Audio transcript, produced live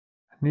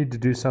need to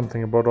do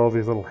something about all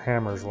these little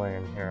hammers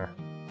laying here.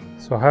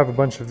 So I have a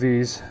bunch of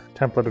these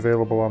template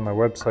available on my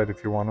website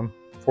if you want them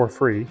for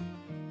free.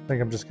 I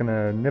think I'm just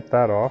gonna nip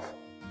that off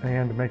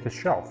and make a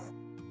shelf.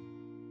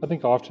 I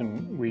think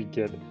often we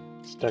get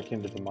stuck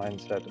into the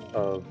mindset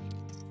of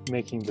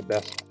making the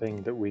best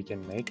thing that we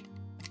can make.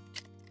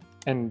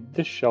 And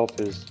this shelf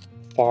is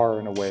far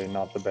and away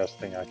not the best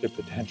thing I could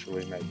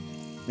potentially make.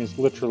 I mean, it's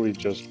literally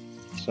just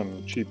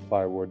some cheap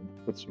plywood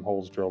with some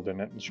holes drilled in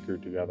it and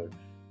screwed together.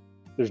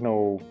 There's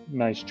no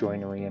nice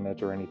joinery in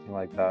it or anything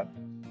like that.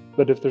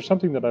 But if there's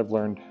something that I've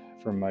learned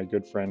from my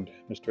good friend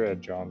Mr.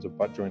 Ed Johns of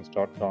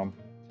buttjoints.com,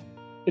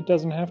 it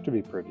doesn't have to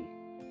be pretty.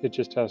 It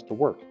just has to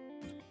work.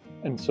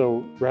 And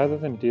so rather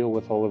than deal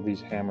with all of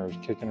these hammers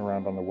kicking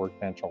around on the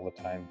workbench all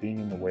the time, being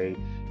in the way,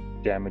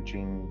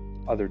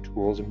 damaging other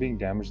tools and being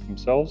damaged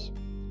themselves,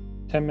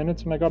 10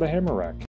 minutes and I got a hammer rack.